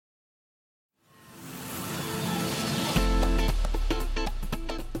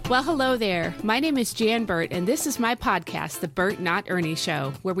Well, hello there. My name is Jan Burt, and this is my podcast, The Burt Not Ernie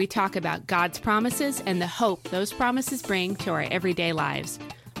Show, where we talk about God's promises and the hope those promises bring to our everyday lives.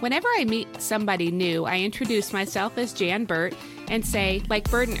 Whenever I meet somebody new, I introduce myself as Jan Burt and say, like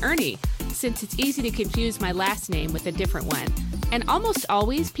Burt and Ernie, since it's easy to confuse my last name with a different one. And almost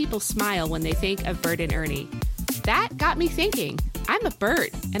always people smile when they think of Burt and Ernie. That got me thinking, I'm a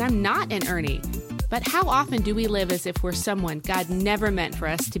Burt and I'm not an Ernie. But how often do we live as if we're someone God never meant for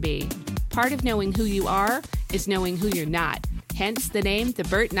us to be? Part of knowing who you are is knowing who you're not. Hence the name, The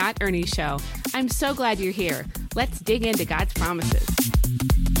Burt Not Ernie Show. I'm so glad you're here. Let's dig into God's promises.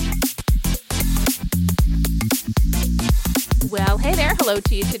 Well, hey there. Hello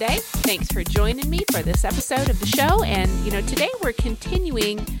to you today. Thanks for joining me for this episode of the show. And, today we're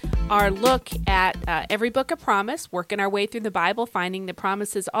continuing our look at every book of promise, working our way through the Bible, finding the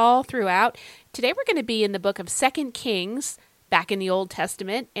promises all throughout. Today we're going to be in the book of 2 Kings, back in the Old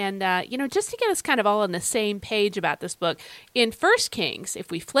Testament. And, just to get us kind of all on the same page about this book, in 1 Kings,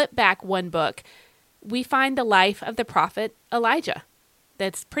 if we flip back one book, we find the life of the prophet Elijah.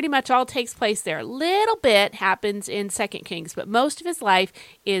 That's pretty much all takes place there. A little bit happens in 2 Kings, but most of his life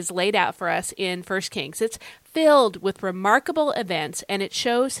is laid out for us in 1 Kings. It's filled with remarkable events, and it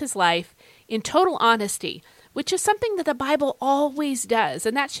shows his life in total honesty, which is something that the Bible always does,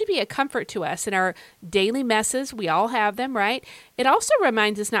 and that should be a comfort to us in our daily messes. We all have them, right? It also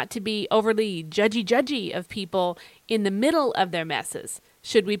reminds us not to be overly judgy of people in the middle of their messes.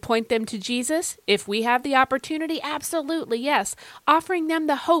 Should we point them to Jesus? If we have the opportunity, absolutely, yes. Offering them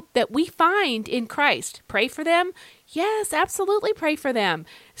the hope that we find in Christ. Pray for them? Yes, absolutely pray for them.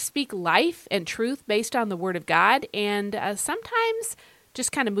 Speak life and truth based on the Word of God, and sometimes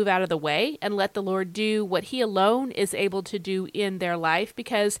just kind of move out of the way and let the Lord do what He alone is able to do in their life,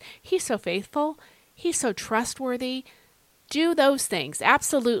 because He's so faithful, He's so trustworthy. Do those things,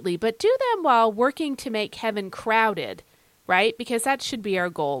 absolutely, but do them while working to make heaven crowded, right? Because that should be our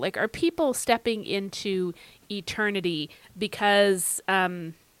goal. Like, are people stepping into eternity because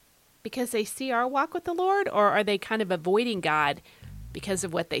they see our walk with the Lord, or are they kind of avoiding God because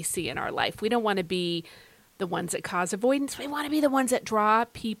of what they see in our life? We don't want to be the ones that cause avoidance. We want to be the ones that draw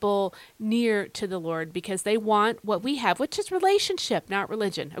people near to the Lord because they want what we have, which is relationship, not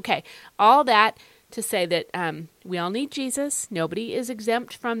religion. Okay, all that to say that we all need Jesus. Nobody is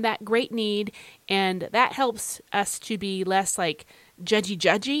exempt from that great need, and that helps us to be less like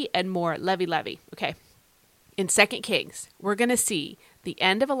judgy and more lovey. Okay, in 2 Kings, we're going to see the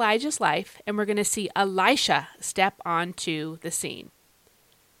end of Elijah's life, and we're going to see Elisha step onto the scene.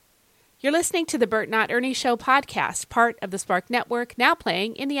 You're listening to the Burt Not Ernie Show podcast, part of the Spark Network, now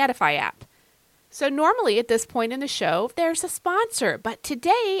playing in the Edify app. So normally at this point in the show, there's a sponsor, but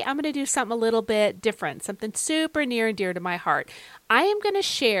today I'm going to do something a little bit different, something super near and dear to my heart. I am going to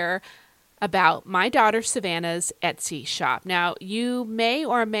share about my daughter Savannah's Etsy shop. Now, you may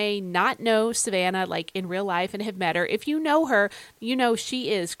or may not know Savannah like in real life and have met her. If you know her, you know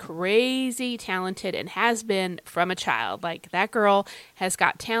she is crazy talented and has been from a child. Like, that girl has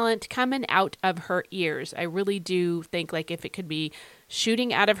got talent coming out of her ears. I really do think like if it could be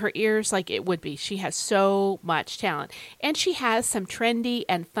shooting out of her ears, like it would be. She has so much talent. And she has some trendy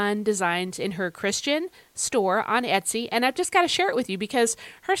and fun designs in her Christian store on Etsy. And I've just got to share it with you because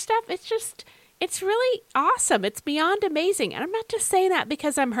her stuff, it's really awesome. It's beyond amazing. And I'm not just saying that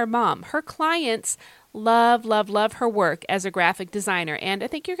because I'm her mom. Her clients love her work as a graphic designer. And I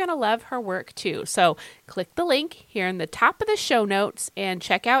think you're going to love her work too. So click the link here in the top of the show notes and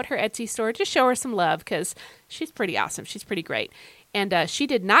check out her Etsy store. Just show her some love because she's pretty awesome. She's pretty great. And she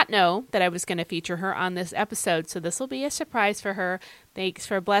did not know that I was going to feature her on this episode, so this will be a surprise for her. Thanks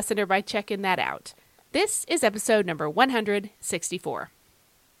for blessing her by checking that out. This is episode number 164.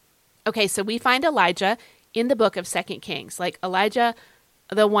 Okay, so we find Elijah in the book of 2 Kings, like Elijah,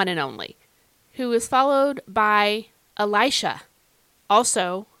 the one and only, who is followed by Elisha,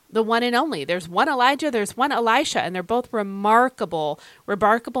 also the one and only. There's one Elijah, there's one Elisha, and they're both remarkable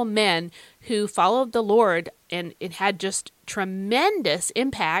men who followed the Lord, and it had just tremendous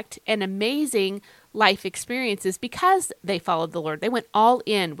impact and amazing life experiences because they followed the Lord. They went all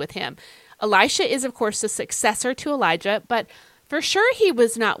in with him. Elisha is, of course, the successor to Elijah, but for sure he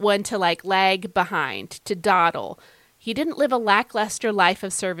was not one to lag behind, to dawdle. He didn't live a lackluster life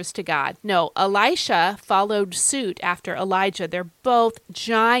of service to God. No, Elisha followed suit after Elijah. They're both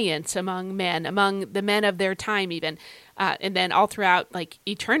giants among men, among the men of their time even, and then all throughout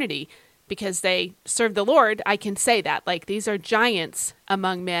eternity, because they served the Lord. I can say that. These are giants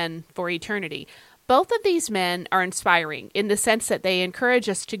among men for eternity. Both of these men are inspiring in the sense that they encourage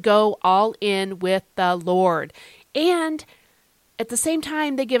us to go all in with the Lord. And at the same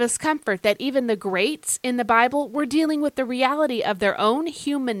time, they give us comfort that even the greats in the Bible were dealing with the reality of their own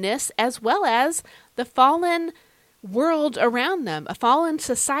humanness as well as the fallen world around them, a fallen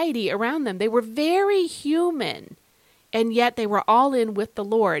society around them. They were very human, and yet they were all in with the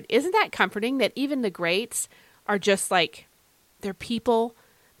Lord. Isn't that comforting that even the greats are just like, they're people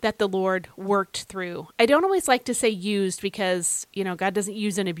that the Lord worked through? I don't always like to say used because, God doesn't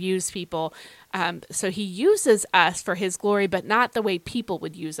use and abuse people. So he uses us for his glory, but not the way people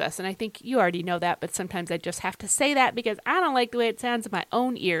would use us. And I think you already know that, but sometimes I just have to say that because I don't like the way it sounds in my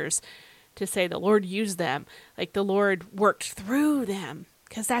own ears to say the Lord used them, like the Lord worked through them,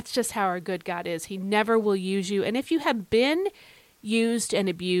 because that's just how our good God is. He never will use you. And if you have been used and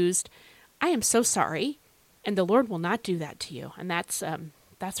abused, I am so sorry. And the Lord will not do that to you. And that's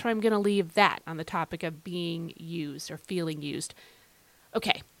where I'm going to leave that on the topic of being used or feeling used.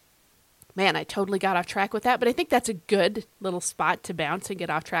 Okay. Man, I totally got off track with that, but I think that's a good little spot to bounce and get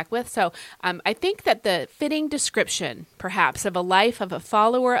off track with. So I think that the fitting description, perhaps, of a life of a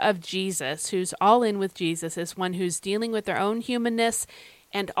follower of Jesus who's all in with Jesus is one who's dealing with their own humanness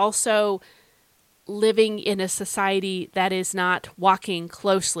and also living in a society that is not walking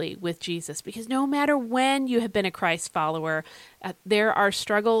closely with Jesus. Because no matter when you have been a Christ follower, there are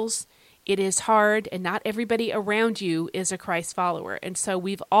struggles. It is hard, and not everybody around you is a Christ follower. And so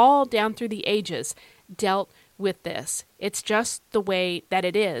we've all, down through the ages, dealt with this. It's just the way that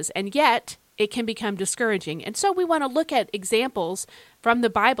it is. And yet, it can become discouraging. And so we want to look at examples from the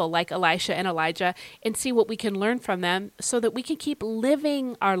Bible, like Elisha and Elijah, and see what we can learn from them so that we can keep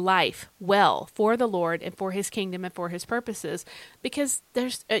living our life well for the Lord and for his kingdom and for his purposes. Because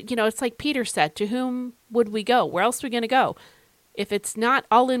there's, it's like Peter said, to whom would we go? Where else are we going to go? If it's not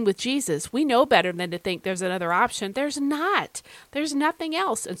all in with Jesus, we know better than to think there's another option. There's not. There's nothing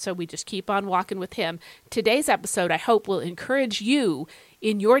else. And so we just keep on walking with him. Today's episode, I hope, will encourage you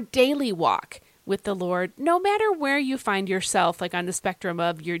in your daily walk with the Lord, no matter where you find yourself, like on the spectrum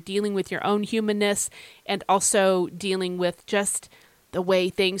of you're dealing with your own humanness and also dealing with just the way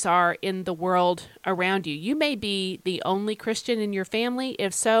things are in the world around you. You may be the only Christian in your family.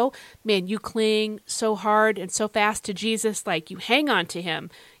 If so, man, you cling so hard and so fast to Jesus, like you hang on to him.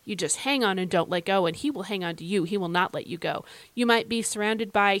 You just hang on and don't let go, and he will hang on to you. He will not let you go. You might be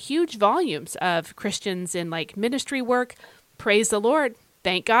surrounded by huge volumes of Christians in like ministry work. Praise the Lord.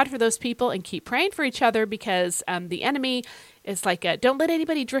 Thank God for those people, and keep praying for each other, because the enemy is like, don't let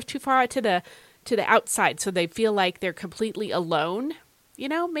anybody drift too far out to the outside so they feel like they're completely alone.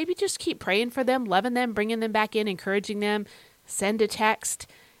 Maybe just keep praying for them, loving them, bringing them back in, encouraging them. Send a text,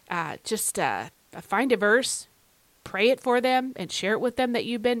 find a verse, pray it for them, and share it with them that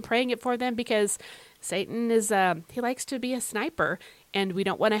you've been praying it for them, because Satan is, he likes to be a sniper, and we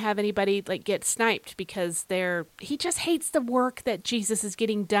don't want to have anybody like get sniped because he just hates the work that Jesus is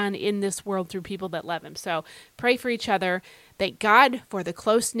getting done in this world through people that love him. So pray for each other. Thank God for the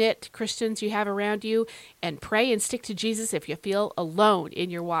close-knit Christians you have around you, and pray and stick to Jesus if you feel alone in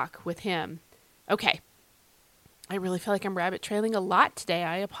your walk with him. Okay. I really feel like I'm rabbit trailing a lot today.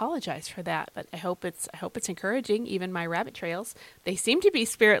 I apologize for that, but I hope it's encouraging, even my rabbit trails. They seem to be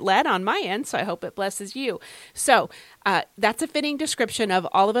spirit-led on my end, so I hope it blesses you. So that's a fitting description of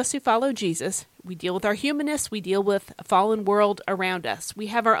all of us who follow Jesus. We deal with our humanness. We deal with a fallen world around us. We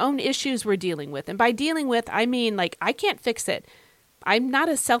have our own issues we're dealing with. And by dealing with, I mean, like, I can't fix it. I'm not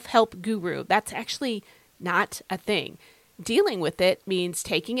a self-help guru. That's actually not a thing. Dealing with it means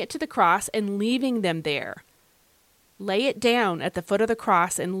taking it to the cross and leaving them there. Lay it down at the foot of the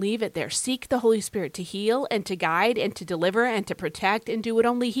cross and leave it there. Seek the Holy Spirit to heal and to guide and to deliver and to protect and do what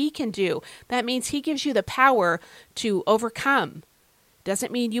only he can do. That means he gives you the power to overcome.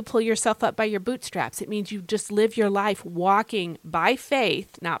 Doesn't mean you pull yourself up by your bootstraps. It means you just live your life walking by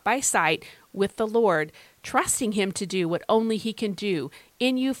faith, not by sight, with the Lord, trusting him to do what only he can do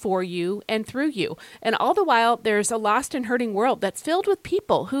in you, for you, and through you. And all the while, there's a lost and hurting world that's filled with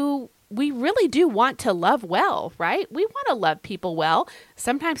people who we really do want to love well, right? We want to love people well.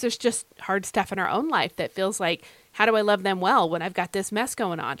 Sometimes there's just hard stuff in our own life that feels like, how do I love them well when I've got this mess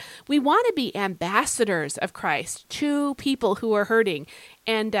going on? We want to be ambassadors of Christ to people who are hurting.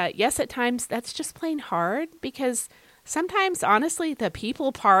 And yes, at times that's just plain hard, because sometimes, honestly, the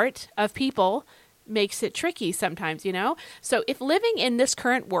people part of people makes it tricky sometimes, So if living in this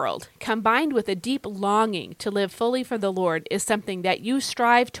current world, combined with a deep longing to live fully for the Lord, is something that you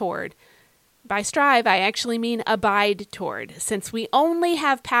strive toward, by strive, I actually mean abide toward, since we only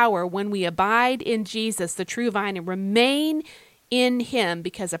have power when we abide in Jesus, the true vine, and remain in him,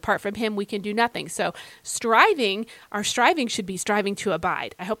 because apart from him, we can do nothing. So our striving should be striving to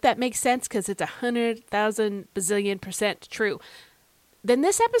abide. I hope that makes sense, because it's 100,000 bazillion% true. then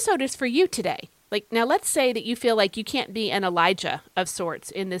this episode is for you today. Like, now let's say that you feel like you can't be an Elijah of sorts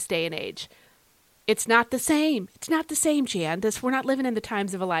in this day and age. It's not the same. It's not the same, Jan. We're not living in the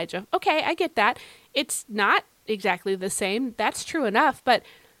times of Elijah. Okay, I get that. It's not exactly the same. That's true enough. But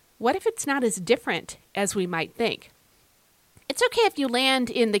what if it's not as different as we might think? It's okay if you land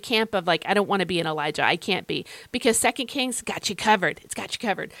in the camp of like, I don't want to be an Elijah. I can't be. Because 2 Kings got you covered. It's got you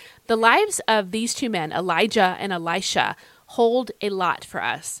covered. The lives of these two men, Elijah and Elisha, hold a lot for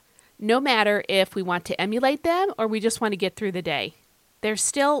us. No matter if we want to emulate them or we just want to get through the day. There's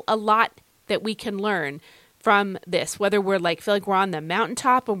still a lot that we can learn from this, whether we're feel like we're on the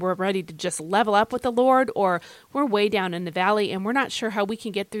mountaintop and we're ready to just level up with the Lord, or we're way down in the valley and we're not sure how we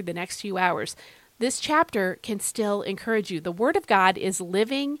can get through the next few hours. This chapter can still encourage you. The Word of God is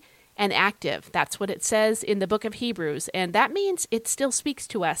living and active. That's what it says in the book of Hebrews, and that means it still speaks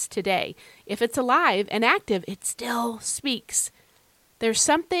to us today. If it's alive and active, it still speaks. There's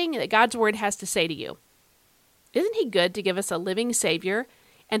something that God's Word has to say to you. Isn't He good to give us a living Savior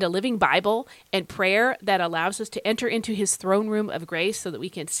and a living Bible and prayer that allows us to enter into His throne room of grace so that we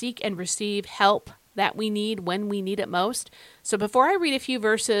can seek and receive help that we need when we need it most? So before I read a few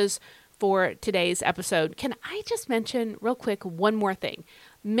verses for today's episode, can I just mention real quick one more thing?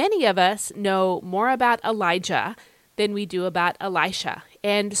 Many of us know more about Elijah than we do about Elisha.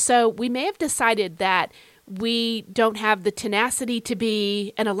 And so we may have decided that we don't have the tenacity to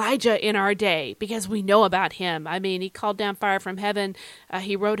be an Elijah in our day because we know about him. I mean, he called down fire from heaven.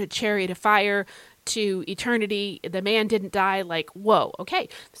 He rode a chariot of fire to eternity. The man didn't die. Whoa. Okay.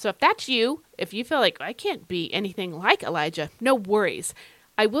 So if that's you, if you feel like I can't be anything like Elijah, no worries.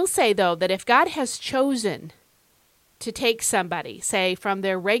 I will say, though, that if God has chosen to take somebody, say, from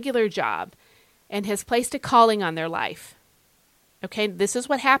their regular job and has placed a calling on their life, okay, this is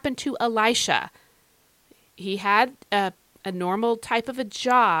what happened to Elisha. He had a normal type of a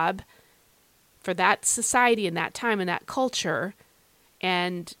job for that society in that time and that culture,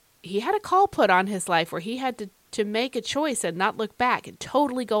 and he had a call put on his life where he had to make a choice and not look back and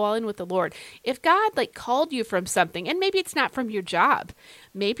totally go all in with the Lord. If God called you from something, and maybe it's not from your job,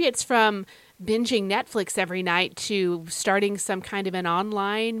 maybe it's from binging Netflix every night to starting some kind of an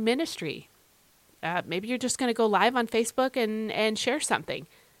online ministry. Maybe you're just going to go live on Facebook and share something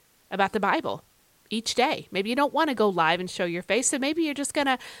about the Bible each day. Maybe you don't want to go live and show your face, so maybe you're just going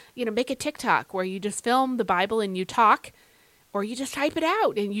to, make a TikTok where you just film the Bible and you talk, or you just type it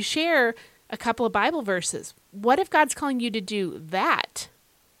out and you share a couple of Bible verses. What if God's calling you to do that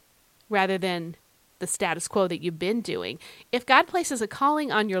rather than the status quo that you've been doing? If God places a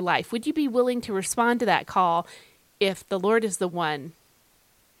calling on your life, would you be willing to respond to that call if the Lord is the one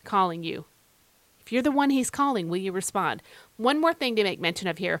calling you? If you're the one He's calling, will you respond? One more thing to make mention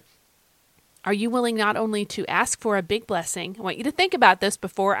of here. Are you willing not only to ask for a big blessing? I want you to think about this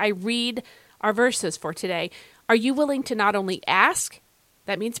before I read our verses for today. Are you willing to not only ask,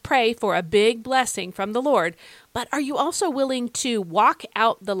 that means pray for a big blessing from the Lord, but are you also willing to walk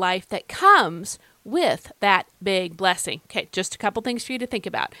out the life that comes with that big blessing? Okay, just a couple things for you to think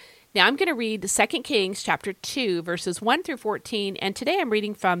about. Now I'm going to read 2 Kings chapter 2, verses 1 through 14, and today I'm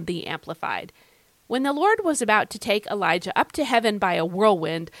reading from the Amplified. When the Lord was about to take Elijah up to heaven by a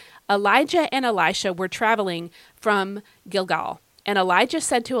whirlwind, Elijah and Elisha were traveling from Gilgal. And Elijah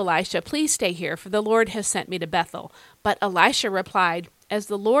said to Elisha, "Please stay here, for the Lord has sent me to Bethel." But Elisha replied, "As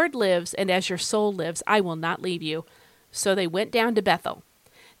the Lord lives and as your soul lives, I will not leave you." So they went down to Bethel.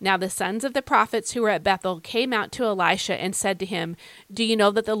 Now the sons of the prophets who were at Bethel came out to Elisha and said to him, "Do you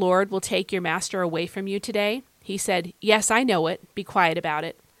know that the Lord will take your master away from you today?" He said, "Yes, I know it. Be quiet about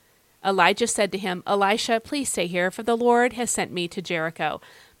it." Elijah said to him, "Elisha, please stay here, for the Lord has sent me to Jericho."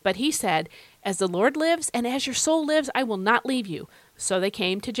 But he said, "As the Lord lives and as your soul lives, I will not leave you." So they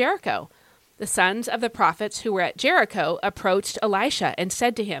came to Jericho. The sons of the prophets who were at Jericho approached Elisha and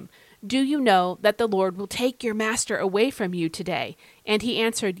said to him, "Do you know that the Lord will take your master away from you today?" And he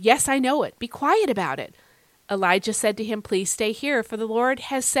answered, "Yes, I know it. Be quiet about it." Elijah said to him, "Please stay here, for the Lord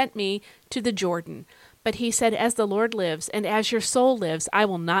has sent me to the Jordan." But he said, "As the Lord lives and as your soul lives, I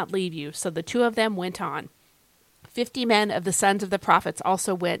will not leave you." So the two of them went on. 50 men of the sons of the prophets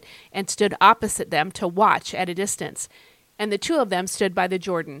also went and stood opposite them to watch at a distance. And the two of them stood by the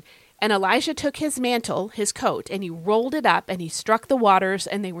Jordan. And Elijah took his mantle, his coat, and he rolled it up, and he struck the waters,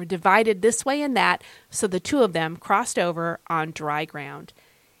 and they were divided this way and that. So the two of them crossed over on dry ground.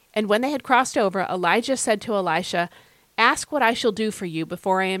 And when they had crossed over, Elijah said to Elisha, "Ask what I shall do for you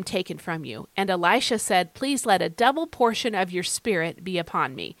before I am taken from you." And Elisha said, "Please let a double portion of your spirit be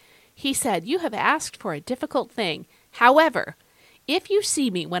upon me." He said, "You have asked for a difficult thing. However, if you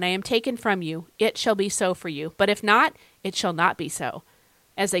see me when I am taken from you, it shall be so for you. But if not, it shall not be so."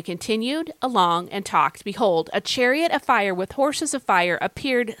 As they continued along and talked, behold, a chariot of fire with horses of fire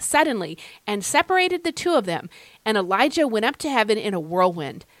appeared suddenly and separated the two of them. And Elijah went up to heaven in a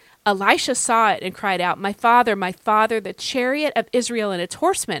whirlwind. Elisha saw it and cried out, my father, the chariot of Israel and its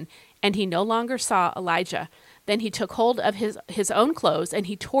horsemen. And he no longer saw Elijah. Then he took hold of his own clothes, and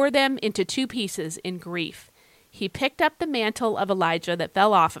he tore them into two pieces in grief. He picked up the mantle of Elijah that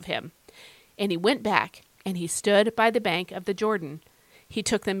fell off of him, and he went back, and he stood by the bank of the Jordan. He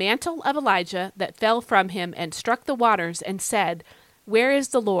took the mantle of Elijah that fell from him and struck the waters and said, where is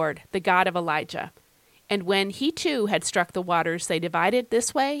the Lord, the God of Elijah? And when he too had struck the waters, they divided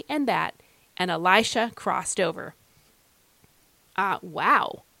this way and that, and Elisha crossed over.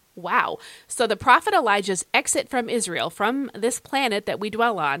 Wow. So the prophet Elijah's exit from Israel, from this planet that we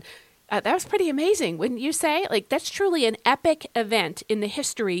dwell on, that was pretty amazing, wouldn't you say? Like, that's truly an epic event in the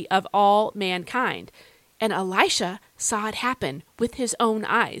history of all mankind. And Elisha saw it happen with his own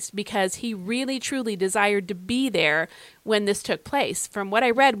eyes because he really, truly desired to be there when this took place. From what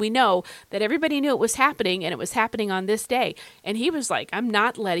I read, we know that everybody knew it was happening, and it was happening on this day. And he was like, I'm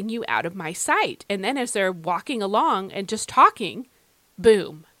not letting you out of my sight. And then as they're walking along and just talking,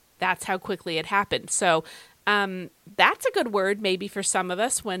 boom, that's how quickly it happened. So that's a good word maybe for some of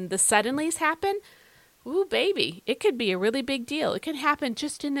us when the suddenlies happen. Ooh, baby, it could be a really big deal. It can happen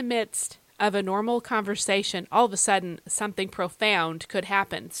just in the midst of a normal conversation. All of a sudden, something profound could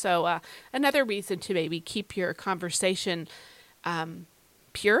happen. So another reason to maybe keep your conversation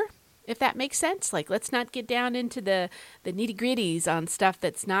pure, if that makes sense. Like, let's not get down into the nitty-gritties on stuff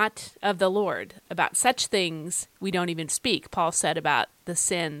that's not of the Lord. About such things we don't even speak, Paul said about the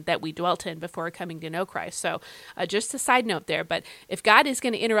sin that we dwelt in before coming to know Christ. So just a side note there. But if God is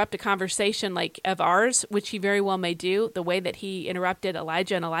going to interrupt a conversation like of ours, which he very well may do, the way that he interrupted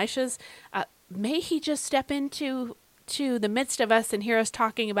Elijah and Elisha's, may he just step into the midst of us and hear us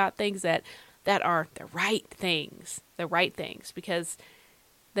talking about things that are the right things, because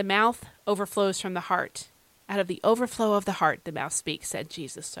the mouth overflows from the heart. Out of the overflow of the heart, the mouth speaks, said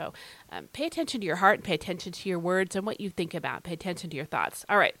Jesus. So pay attention to your heart and pay attention to your words and what you think about. Pay attention to your thoughts.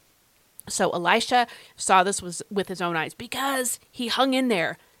 All right. So Elisha saw this with his own eyes because he hung in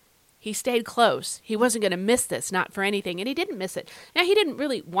there. He stayed close. He wasn't going to miss this, not for anything. And he didn't miss it. Now, he didn't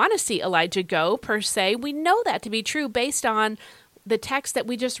really want to see Elijah go, per se. We know that to be true based on the text that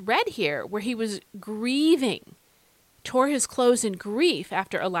we just read here, where he was grieving. Tore his clothes in grief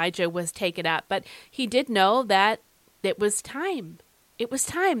after Elijah was taken up. But he did know that it was time. It was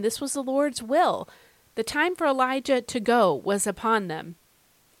time. This was the Lord's will. The time for Elijah to go was upon them.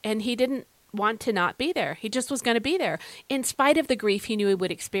 And he didn't want to not be there. He just was going to be there in spite of the grief he knew he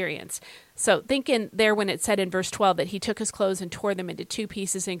would experience. So thinking there when it said in verse 12 that he took his clothes and tore them into two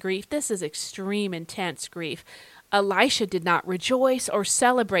pieces in grief, this is extreme, intense grief. Elisha did not rejoice or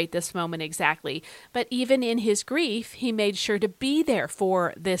celebrate this moment exactly, but even in his grief, he made sure to be there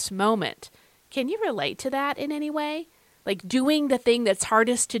for this moment. Can you relate to that in any way? Like doing the thing that's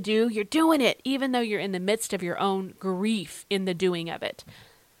hardest to do, you're doing it, even though you're in the midst of your own grief in the doing of it.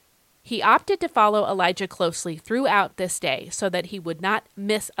 He opted to follow Elijah closely throughout this day so that he would not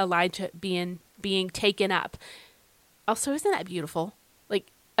miss Elijah being taken up. Also, isn't that beautiful?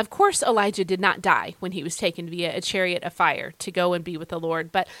 Of course, Elijah did not die when he was taken via a chariot of fire to go and be with the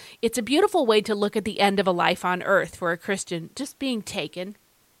Lord, but it's a beautiful way to look at the end of a life on earth for a Christian, just being taken.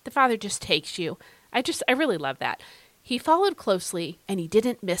 The Father just takes you. I really love that. He followed closely, and he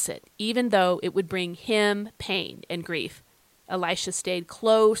didn't miss it, even though it would bring him pain and grief. Elisha stayed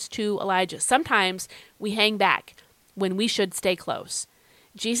close to Elijah. Sometimes we hang back when we should stay close.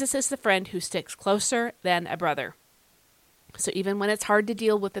 Jesus is the friend who sticks closer than a brother. So even when it's hard to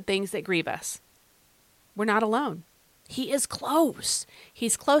deal with the things that grieve us, we're not alone. He is close.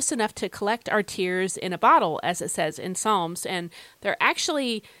 He's close enough to collect our tears in a bottle, as it says in Psalms. And there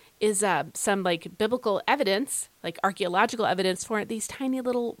actually is some biblical evidence, like archaeological evidence for these tiny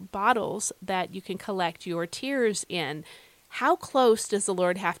little bottles that you can collect your tears in. How close does the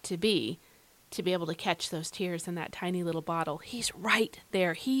Lord have to be able to catch those tears in that tiny little bottle? He's right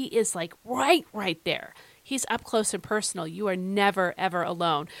there. He is right there. He's up close and personal. You are never, ever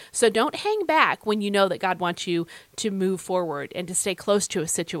alone. So don't hang back when you know that God wants you to move forward and to stay close to a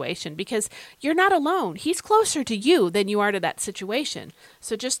situation, because you're not alone. He's closer to you than you are to that situation.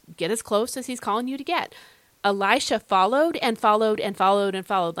 So just get as close as he's calling you to get. Elisha followed and followed and followed and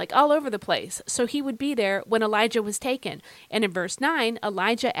followed, like all over the place. So he would be there when Elijah was taken. And in verse 9,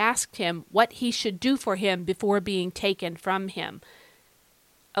 Elijah asked him what he should do for him before being taken from him.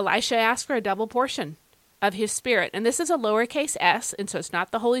 Elisha asked for a double portion. of his Spirit. And this is a lowercase s, and so it's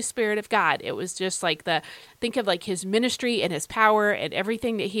not the Holy Spirit of God. It was just like think of like his ministry and his power and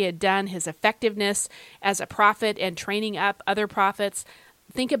everything that he had done, his effectiveness as a prophet and training up other prophets.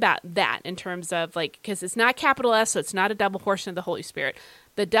 Think about that in terms of like, because it's not capital S, so it's not a double portion of the Holy Spirit.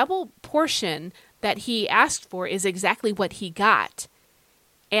 The double portion that he asked for is exactly what he got.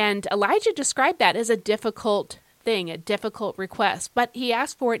 And Elijah described that as a difficult thing, a difficult request, but he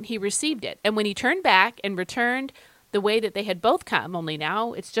asked for it and he received it. And when he turned back and returned the way that they had both come, only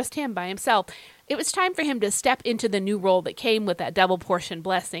now it's just him by himself, it was time for him to step into the new role that came with that double portion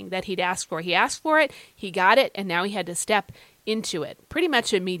blessing that he'd asked for. He asked for it, he got it, and now he had to step into it pretty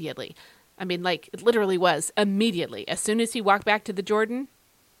much immediately. I mean, like it literally was immediately. As soon as he walked back to the Jordan,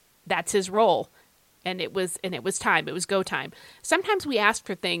 that's his role. And it was time. It was go time. Sometimes we ask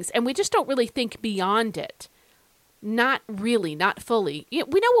for things and we just don't really think beyond it. Not really, not fully. We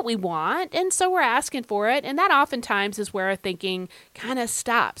know what we want, and so we're asking for it, and that oftentimes is where our thinking kind of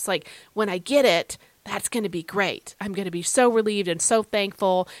stops. Like, when I get it, that's going to be great. I'm going to be so relieved and so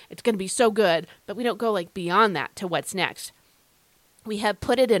thankful. It's going to be so good, but we don't go like beyond that to what's next. We have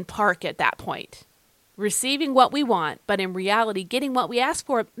put it in park at that point. Receiving what we want, but in reality, getting what we ask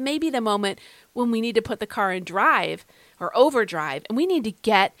for may be the moment when we need to put the car in drive or overdrive, and we need to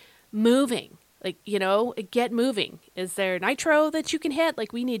get moving. Like, get moving. Is there nitro that you can hit?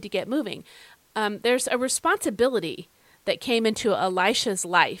 Like, we need to get moving. There's a responsibility that came into Elisha's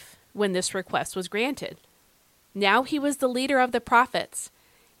life when this request was granted. Now he was the leader of the prophets,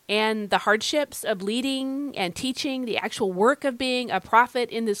 and the hardships of leading and teaching, the actual work of being a prophet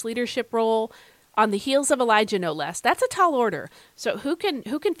in this leadership role, on the heels of Elijah, no less. That's a tall order. So who can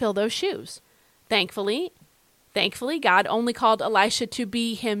fill those shoes? Thankfully, God only called Elisha to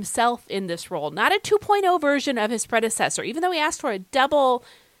be himself in this role, not a 2.0 version of his predecessor. Even though he asked for a double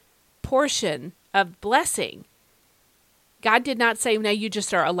portion of blessing, God did not say, now you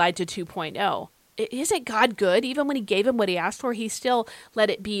just are Elijah 2.0. Isn't God good? Even when he gave him what he asked for, he still let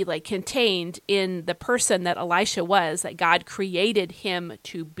it be like contained in the person that Elisha was, that God created him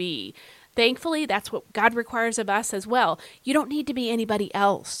to be. Thankfully, that's what God requires of us as well. You don't need to be anybody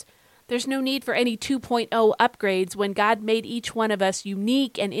else. There's no need for any 2.0 upgrades when God made each one of us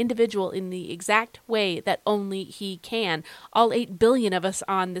unique and individual in the exact way that only he can. All 8 billion of us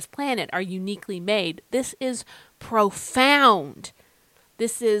on this planet are uniquely made. This is profound.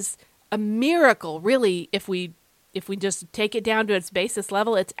 This is a miracle, really, if we just take it down to its basis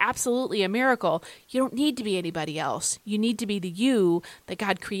level. It's absolutely a miracle. You don't need to be anybody else. You need to be the you that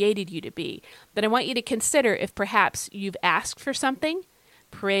God created you to be. But I want you to consider if perhaps you've asked for something,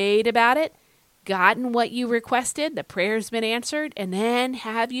 prayed about it, gotten what you requested, the prayer's been answered, and then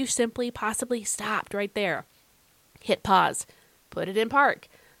have you simply possibly stopped right there? Hit pause. Put it in park.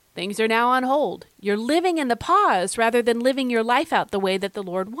 Things are now on hold. You're living in the pause rather than living your life out the way that the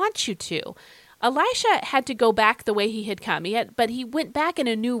Lord wants you to. Elisha had to go back the way he had come, but he went back in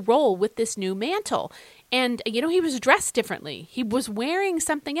a new role with this new mantle. And, he was dressed differently. He was wearing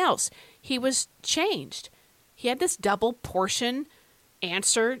something else. He was changed. He had this double portion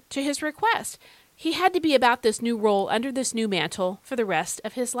answer to his request. He had to be about this new role under this new mantle for the rest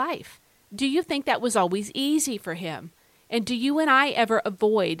of his life. Do you think that was always easy for him? And do you and I ever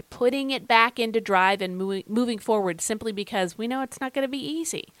avoid putting it back into drive and moving forward simply because we know it's not going to be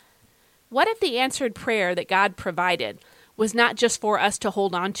easy? What if the answered prayer that God provided was not just for us to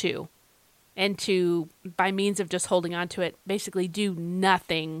hold on to and to, by means of just holding on to it, basically do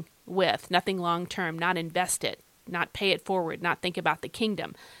nothing with, nothing long term, not invest it, not pay it forward, not think about the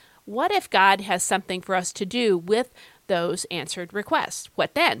kingdom? What if God has something for us to do with those answered requests?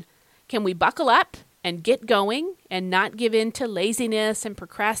 What then? Can we buckle up and get going and not give in to laziness and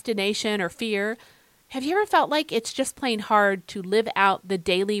procrastination or fear? Have you ever felt like it's just plain hard to live out the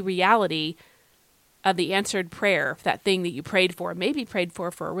daily reality of the answered prayer, that thing that you prayed for, maybe prayed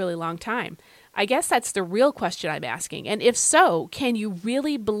for a really long time? I guess that's the real question I'm asking. And if so, can you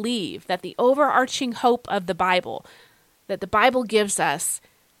really believe that the overarching hope of the Bible, that the Bible gives us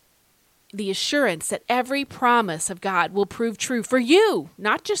the assurance that every promise of God will prove true for you,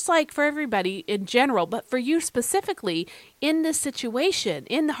 not just like for everybody in general, but for you specifically in this situation,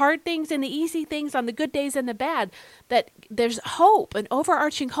 in the hard things and the easy things, on the good days and the bad, that there's hope, an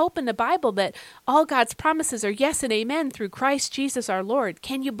overarching hope in the Bible that all God's promises are yes and amen through Christ Jesus our Lord?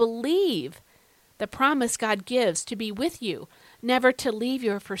 Can you believe the promise God gives to be with you, never to leave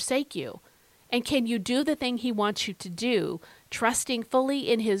you or forsake you? And can you do the thing he wants you to do, trusting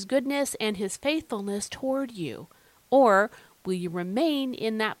fully in his goodness and his faithfulness toward you? Or will you remain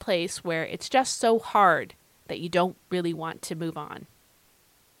in that place where it's just so hard that you don't really want to move on?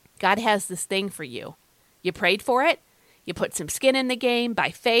 God has this thing for you. You prayed for it. You put some skin in the game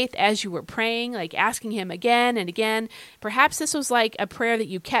by faith as you were praying, like asking him again and again. Perhaps this was like a prayer that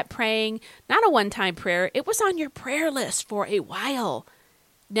you kept praying, not a one-time prayer. It was on your prayer list for a while.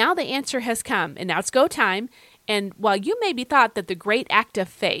 Now the answer has come, and now it's go time. And while you maybe thought that the great act of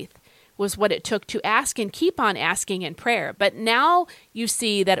faith was what it took to ask and keep on asking in prayer, but now you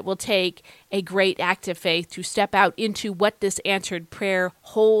see that it will take a great act of faith to step out into what this answered prayer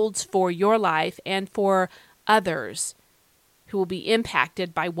holds for your life and for others who will be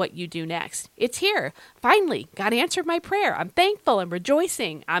impacted by what you do next. It's here. Finally, God answered my prayer. I'm thankful and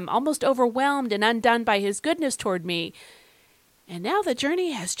rejoicing. I'm almost overwhelmed and undone by his goodness toward me. And now the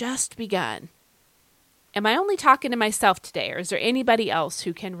journey has just begun. Am I only talking to myself today, or is there anybody else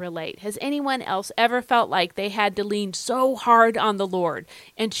who can relate? Has anyone else ever felt like they had to lean so hard on the Lord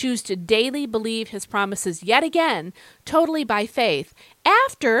and choose to daily believe his promises yet again, totally by faith,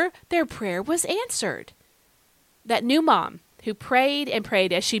 after their prayer was answered? That new mom who prayed and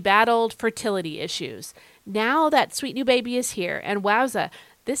prayed as she battled fertility issues. Now that sweet new baby is here, and wowza,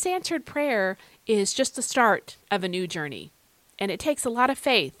 this answered prayer is just the start of a new journey. And it takes a lot of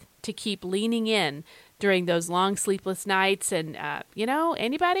faith to keep leaning in during those long sleepless nights. And,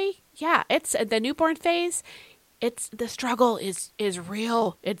 anybody? Yeah, it's the newborn phase. The struggle is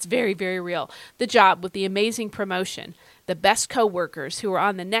real. It's very, very real. The job with the amazing promotion, the best coworkers who are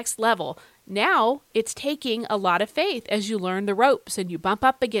on the next level. Now it's taking a lot of faith as you learn the ropes and you bump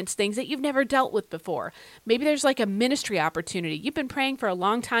up against things that you've never dealt with before. Maybe there's like a ministry opportunity. You've been praying for a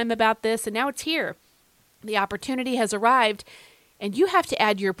long time about this, and now it's here. The opportunity has arrived, and you have to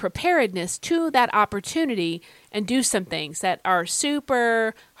add your preparedness to that opportunity and do some things that are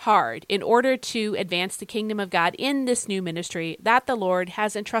super hard in order to advance the kingdom of God in this new ministry that the Lord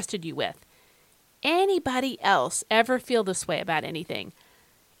has entrusted you with. Anybody else ever feel this way about anything?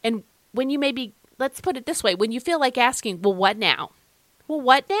 And when you let's put it this way, when you feel like asking, well, what now? Well,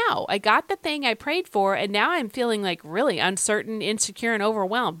 what now? I got the thing I prayed for, and now I'm feeling like really uncertain, insecure, and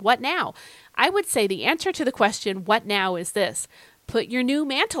overwhelmed. What now? I would say the answer to the question, what now, is this. Put your new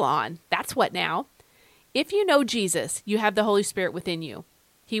mantle on. That's what now. If you know Jesus, you have the Holy Spirit within you.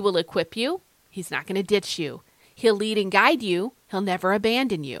 He will equip you. He's not going to ditch you. He'll lead and guide you. He'll never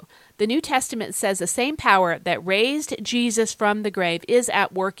abandon you. The New Testament says the same power that raised Jesus from the grave is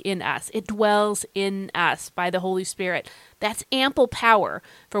at work in us. It dwells in us by the Holy Spirit. That's ample power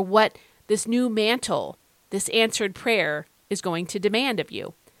for what this new mantle, this answered prayer, is going to demand of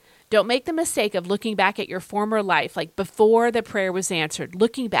you. Don't make the mistake of looking back at your former life, like before the prayer was answered,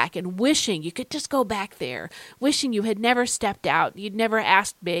 looking back and wishing you could just go back there, wishing you had never stepped out, you'd never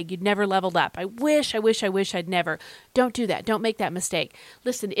asked big, you'd never leveled up. I wish I'd never. Don't do that. Don't make that mistake.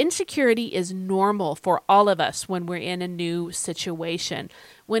 Listen, insecurity is normal for all of us when we're in a new situation,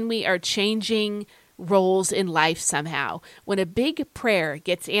 when we are changing roles in life somehow, when a big prayer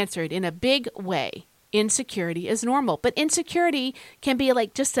gets answered in a big way. Insecurity is normal, but insecurity can be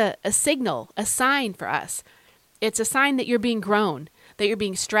like just a signal, a sign for us. It's a sign that you're being grown, that you're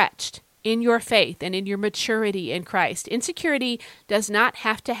being stretched in your faith and in your maturity in Christ. Insecurity does not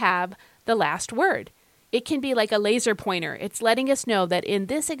have to have the last word. It can be like a laser pointer. It's letting us know that in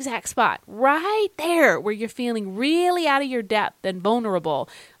this exact spot, right there where you're feeling really out of your depth and vulnerable,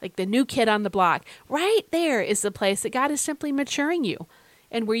 like the new kid on the block, right there is the place that God is simply maturing you,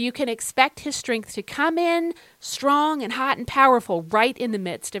 and where you can expect his strength to come in strong and hot and powerful right in the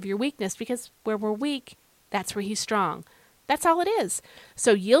midst of your weakness, because where we're weak, that's where he's strong. That's all it is.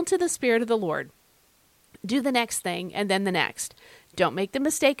 So yield to the Spirit of the Lord. Do the next thing and then the next. Don't make the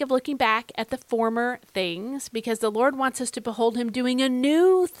mistake of looking back at the former things, because the Lord wants us to behold him doing a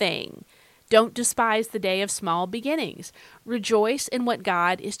new thing. Don't despise the day of small beginnings. Rejoice in what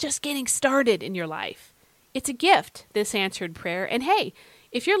God is just getting started in your life. It's a gift, this answered prayer. And hey,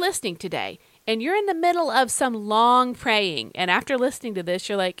 if you're listening today and you're in the middle of some long praying, and after listening to this,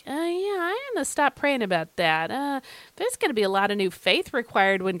 you're like, I'm going to stop praying about that. There's going to be a lot of new faith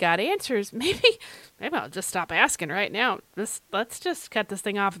required when God answers. Maybe I'll just stop asking right now. Let's just cut this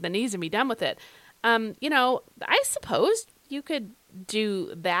thing off at the knees and be done with it. I suppose you could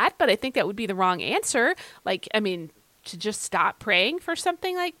do that, but I think that would be the wrong answer. To just stop praying for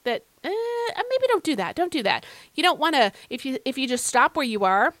something like that. Maybe don't do that. Don't do that. You don't want to, if you just stop where you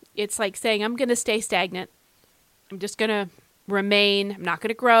are, it's like saying, I'm going to stay stagnant. I'm just going to remain. I'm not going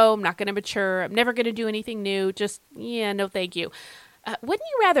to grow. I'm not going to mature. I'm never going to do anything new. No, thank you. Wouldn't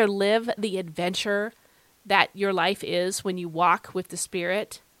you rather live the adventure that your life is when you walk with the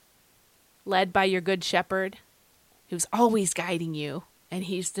Spirit, led by your good shepherd, who's always guiding you? And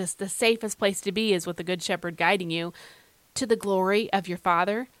he's just the safest place to be is with the good shepherd guiding you to the glory of your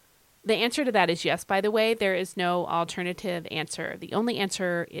Father. The answer to that is yes, by the way. There is no alternative answer. The only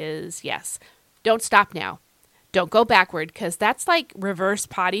answer is yes. Don't stop now. Don't go backward, because that's like reverse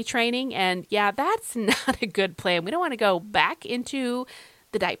potty training. And yeah, that's not a good plan. We don't want to go back into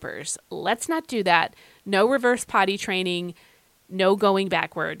the diapers. Let's not do that. No reverse potty training. No going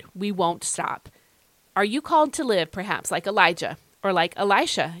backward. We won't stop. Are you called to live perhaps like Elijah or like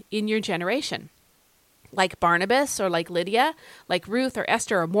Elisha in your generation? Like Barnabas or like Lydia, like Ruth or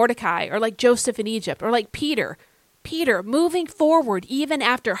Esther or Mordecai, or like Joseph in Egypt, or like Peter. Peter, moving forward even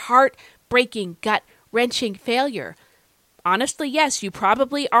after heart-breaking, gut-wrenching failure. Honestly, yes, you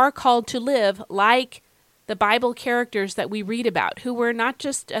probably are called to live like the Bible characters that we read about, who were not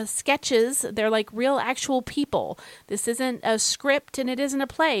just sketches, they're like real actual people. This isn't a script and it isn't a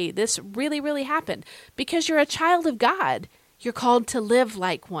play. This really, really happened. Because you're a child of God, you're called to live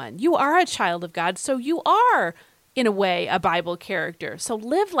like one. You are a child of God, so you are, in a way, a Bible character. So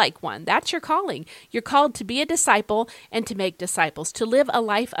live like one. That's your calling. You're called to be a disciple and to make disciples, to live a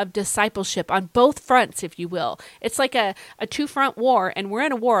life of discipleship on both fronts, if you will. It's like a two-front war, and we're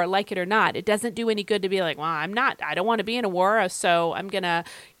in a war, like it or not. It doesn't do any good to be like, well, I don't want to be in a war, so I'm going to,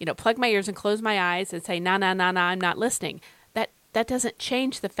 plug my ears and close my eyes and say, nah, I'm not listening. That doesn't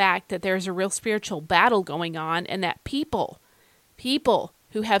change the fact that there's a real spiritual battle going on, and that people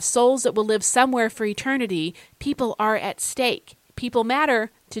who have souls that will live somewhere for eternity, people are at stake. People matter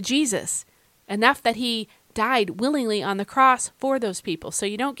to Jesus enough that he died willingly on the cross for those people. So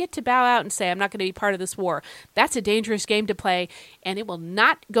you don't get to bow out and say, I'm not going to be part of this war. That's a dangerous game to play, and it will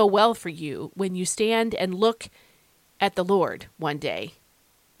not go well for you when you stand and look at the Lord one day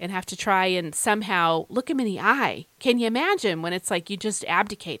and have to try and somehow look him in the eye. Can you imagine when it's like you just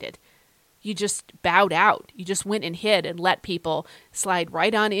abdicated? You just bowed out. You just went and hid and let people slide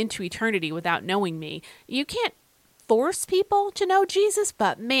right on into eternity without knowing me. You can't force people to know Jesus,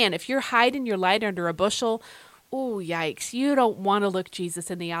 but man, if you're hiding your light under a bushel, oh, yikes. You don't want to look Jesus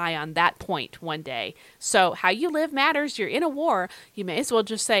in the eye on that point one day. So how you live matters. You're in a war. You may as well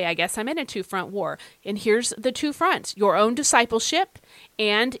just say, I guess I'm in a two-front war. And here's the two fronts: your own discipleship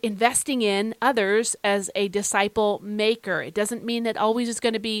and investing in others as a disciple maker. It doesn't mean that always is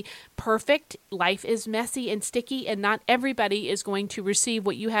going to be perfect. Life is messy and sticky, and not everybody is going to receive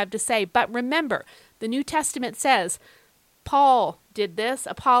what you have to say. But remember, the New Testament says, Paul did this,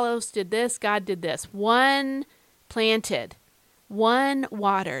 Apollos did this, God did this. One planted, one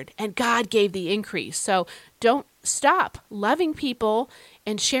watered, and God gave the increase. So don't stop loving people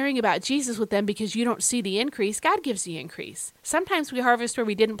and sharing about Jesus with them because you don't see the increase. God gives the increase. Sometimes we harvest where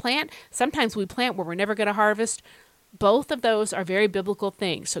we didn't plant. Sometimes we plant where we're never going to harvest. Both of those are very biblical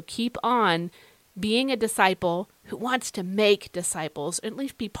things. So keep on being a disciple who wants to make disciples, or at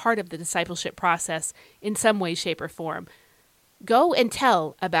least be part of the discipleship process in some way, shape, or form. Go and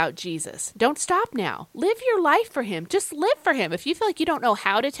tell about Jesus. Don't stop now. Live your life for him. Just live for him. If you feel like you don't know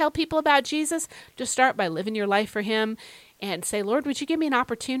how to tell people about Jesus, just start by living your life for him and say, Lord, would you give me an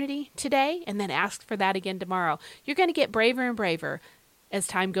opportunity today? And then ask for that again tomorrow. You're going to get braver and braver as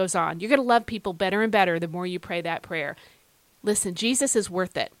time goes on. You're going to love people better and better the more you pray that prayer. Listen, Jesus is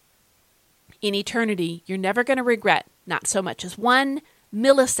worth it. In eternity, you're never going to regret not so much as 1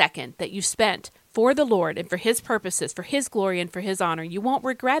 millisecond that you spent for the Lord and for his purposes, for his glory and for his honor. You won't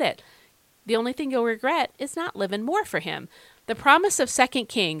regret it. The only thing you'll regret is not living more for him. The promise of 2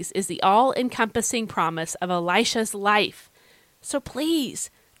 Kings is the all-encompassing promise of Elisha's life. So please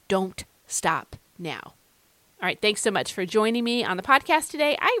don't stop now. All right, thanks so much for joining me on the podcast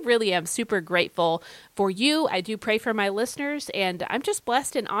today. I really am super grateful for you. I do pray for my listeners, and I'm just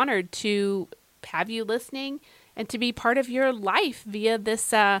blessed and honored to have you listening and to be part of your life via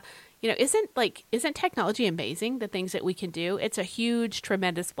this, isn't technology amazing, the things that we can do? It's a huge,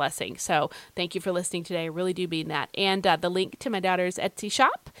 tremendous blessing. So thank you for listening today. I really do mean that. And the link to my daughter's Etsy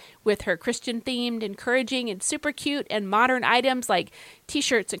shop with her Christian-themed, encouraging, and super cute and modern items like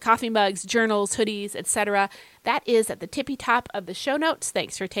t-shirts and coffee mugs, journals, hoodies, etc., that is at the tippy top of the show notes.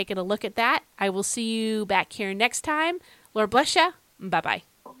 Thanks for taking a look at that. I will see you back here next time. Lord bless you. Bye-bye.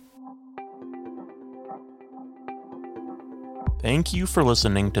 Thank you for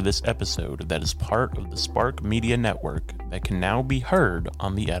listening to this episode that is part of the Spark Media Network that can now be heard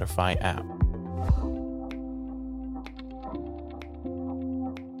on the Edify app.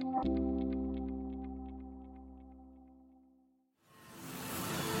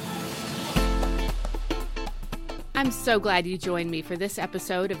 I'm so glad you joined me for this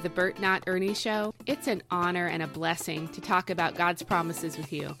episode of the Bert Not Ernie Show. It's an honor and a blessing to talk about God's promises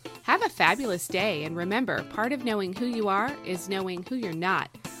with you. Have a fabulous day, and remember, part of knowing who you are is knowing who you're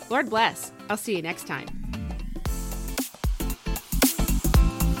not. Lord bless. I'll see you next time.